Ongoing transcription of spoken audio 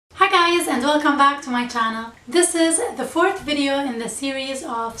guys, and welcome back to my channel. This is the fourth video in the series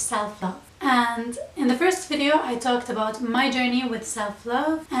of self-love. And in the first video I talked about my journey with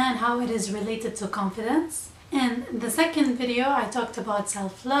self-love and how it is related to confidence. In the second video I talked about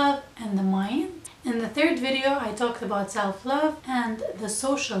self-love and the mind. In the third video I talked about self-love and the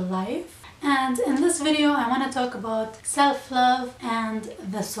social life. And in this video I want to talk about self-love and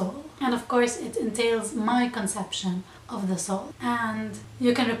the soul. And of course it entails my conception of the soul. And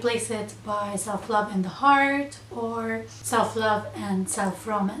you can replace it by self-love in the heart or self-love and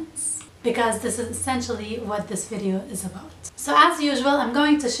self-romance, because this is essentially what this video is about. So as usual, I'm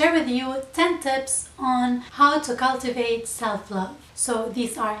going to share with you 10 tips on how to cultivate self-love. So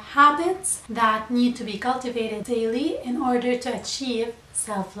these are habits that need to be cultivated daily in order to achieve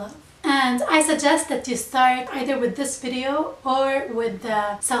self-love. And I suggest that you start either with this video or with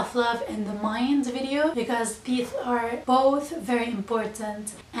the self-love in the mind video, because these are both very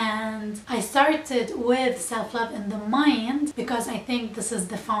important. And I started with self-love in the mind because I think this is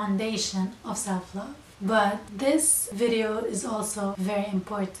the foundation of self-love. But this video is also very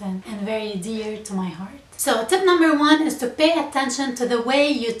important and very dear to my heart. So tip number one is to pay attention to the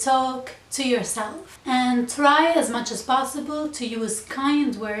way you talk to yourself, and try as much as possible to use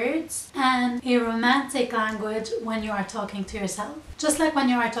kind words and a romantic language when you are talking to yourself. Just like when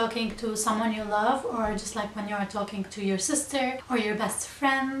you are talking to someone you love, or just like when you are talking to your sister or your best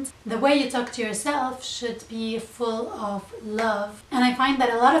friend, the way you talk to yourself should be full of love. And I find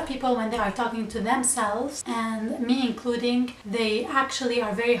that a lot of people, when they are talking to themselves, and me including, they actually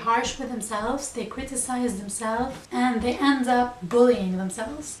are very harsh with themselves, they criticize themselves, and they end up bullying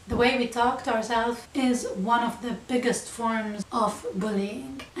themselves. The way we talk to ourselves is one of the biggest forms of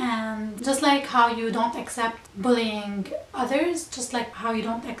bullying. And just like how you don't accept bullying others, just like how you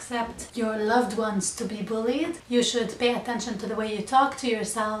don't accept your loved ones to be bullied, you should pay attention to the way you talk to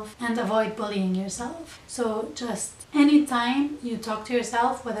yourself and avoid bullying yourself. So just anytime you talk to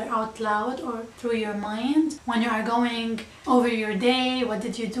yourself, whether out loud or through your mind, when you are going over your day, what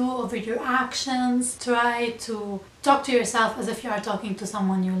did you do, over your actions, try to talk to yourself as if you are talking to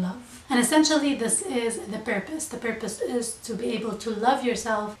someone you love. And essentially this is the purpose. The purpose is to be able to love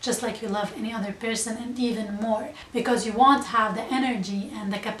yourself just like you love any other person, and even more, because you won't have the energy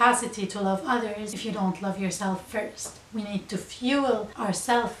and the capacity to love others if you don't love yourself first. We need to fuel our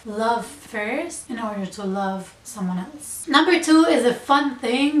self-love first in order to love someone else. Number two is a fun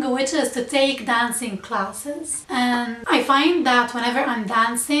thing, which is to take dancing classes. And I find that whenever I'm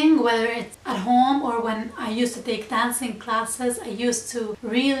dancing, whether it's at home or when I used to take dancing classes, I used to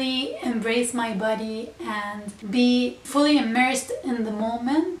really embrace my body and be fully immersed in the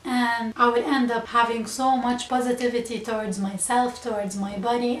moment. And I would end up having so much positivity towards myself, towards my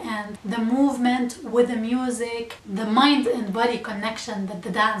body, and the movement with the music, the mind and body connection that the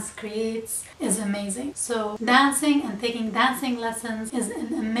dance creates is amazing. So dancing and taking dancing lessons is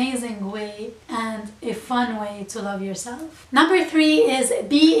an amazing way and a fun way to love yourself. Number three is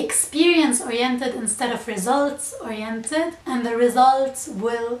be experience oriented instead of results oriented, and the results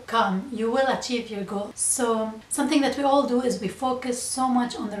will come. You will achieve your goals. So something that we all do is we focus so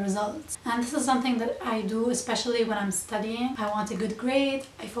much on the results, and this is something that I do, especially when I'm studying. I want a good grade.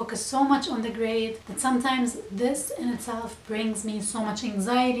 I focus so much on the grade that sometimes this in itself brings me so much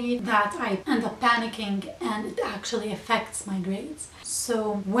anxiety that I end up panicking, and it actually affects my grades.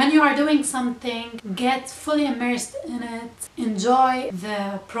 So when you are doing something, get fully immersed in it. Enjoy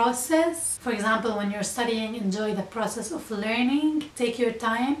the process. For example, when you're studying, enjoy the process of learning. Take your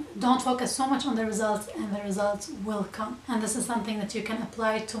time. Don't focus so much on the results, and the results will come. And this is something that you can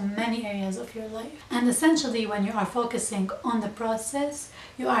apply to many areas of your life. And essentially, when you are focusing on the process,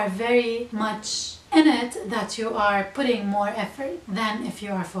 you are very much in it, that you are putting more effort than if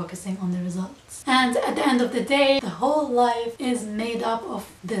you are focusing on the results. And at the end of the day, the whole life is made up of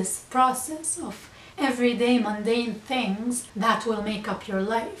this process of everyday mundane things that will make up your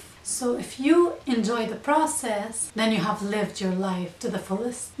life. So if you enjoy the process, then you have lived your life to the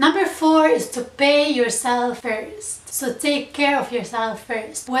fullest. Number four is to pay yourself first. So take care of yourself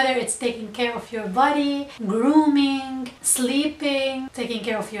first, whether it's taking care of your body, grooming, sleeping, taking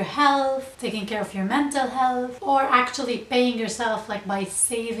care of your health, taking care of your mental health, or actually paying yourself like by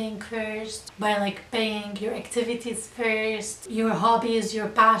saving first, by like paying your activities first, your hobbies, your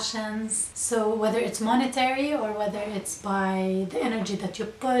passions. So whether it's monetary or whether it's by the energy that you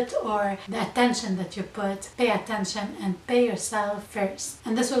put or the attention that you put, pay attention and pay yourself first.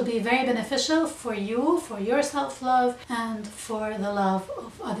 And this will be very beneficial for you, for your self-love, and for the love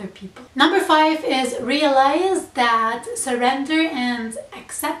of other people. Number five is realize that surrender and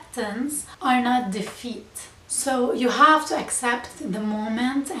acceptance are not defeat. So you have to accept the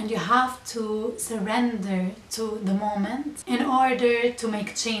moment and you have to surrender to the moment in order to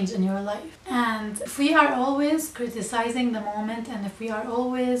make change in your life. And if we are always criticizing the moment and if we are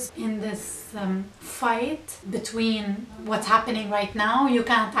always in this fight between what's happening right now, you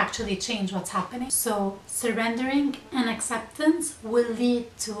can't actually change what's happening. So surrendering and acceptance will lead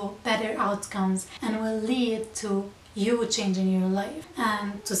to better outcomes and will lead to you changing your life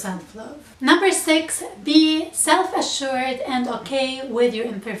and to self-love. Number 6, be self-assured and okay with your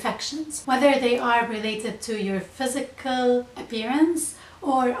imperfections, whether they are related to your physical appearance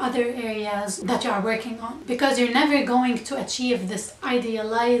or other areas that you are working on, because you're never going to achieve this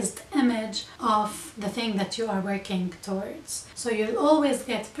idealized image of the thing that you are working towards. So you'll always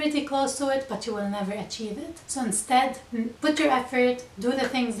get pretty close to it, but you will never achieve it. So instead, put your effort, do the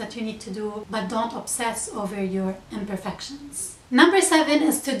things that you need to do, but don't obsess over your imperfections. Number 7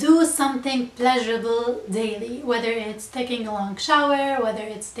 is to do something pleasurable daily, whether it's taking a long shower, whether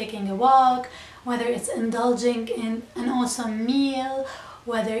it's taking a walk, whether it's indulging in an awesome meal,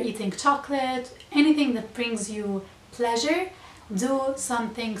 whether eating chocolate, anything that brings you pleasure. Do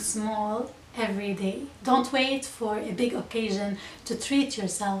something small every day. Don't wait for a big occasion to treat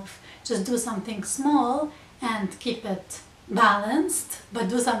yourself. Just do something small and keep it balanced, but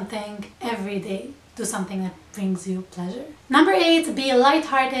do something every day. Do something that brings you pleasure. Number 8, be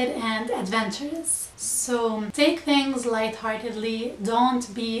lighthearted and adventurous. So take things lightheartedly.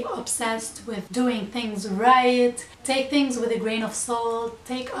 Don't be obsessed with doing things right. Take things with a grain of salt.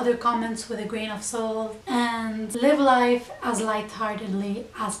 Take other comments with a grain of salt and live life as lightheartedly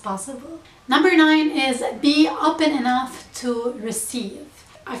as possible. Number 9 is be open enough to receive.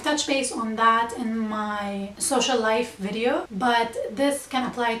 I've touched base on that in my social life video, but this can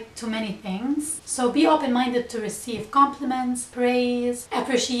apply to many things. So be open-minded to receive compliments, praise,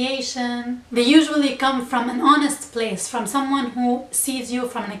 appreciation. They usually come from an honest place, from someone who sees you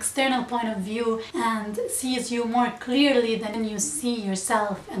from an external point of view and sees you more clearly than you see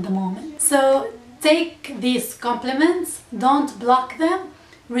yourself at the moment. So take these compliments, don't block them,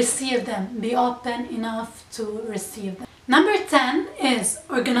 receive them. Be open enough to receive them. Number 10 is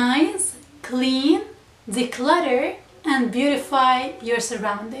organize, clean, declutter, and beautify your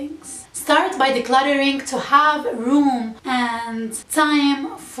surroundings. Start by decluttering to have room and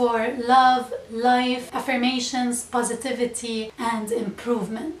time for love, life, affirmations, positivity, and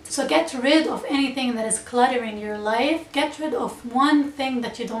improvement. So get rid of anything that is cluttering your life. Get rid of one thing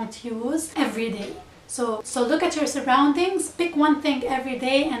that you don't use every day. So look at your surroundings, pick one thing every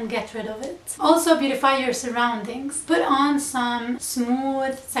day and get rid of it. Also beautify your surroundings. Put on some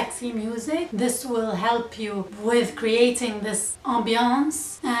smooth, sexy music. This will help you with creating this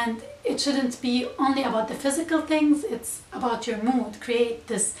ambiance, and it shouldn't be only about the physical things, it's about your mood. Create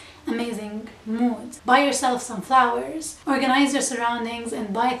this amazing mood. Buy yourself some flowers. Organize your surroundings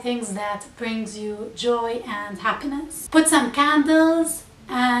and buy things that brings you joy and happiness. Put some candles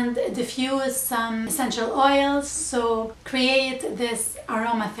and diffuse some essential oils, so create this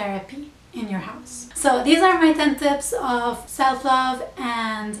aromatherapy in your house. So these are my 10 tips of self-love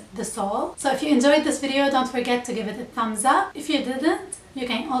and the soul. So if you enjoyed this video, don't forget to give it a thumbs up. If you didn't, you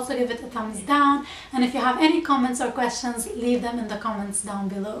can also give it a thumbs down. And if you have any comments or questions, leave them in the comments down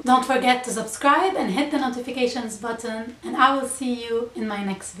below. Don't forget to subscribe and hit the notifications button, and I will see you in my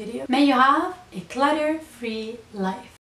next video. May you have a clutter-free life.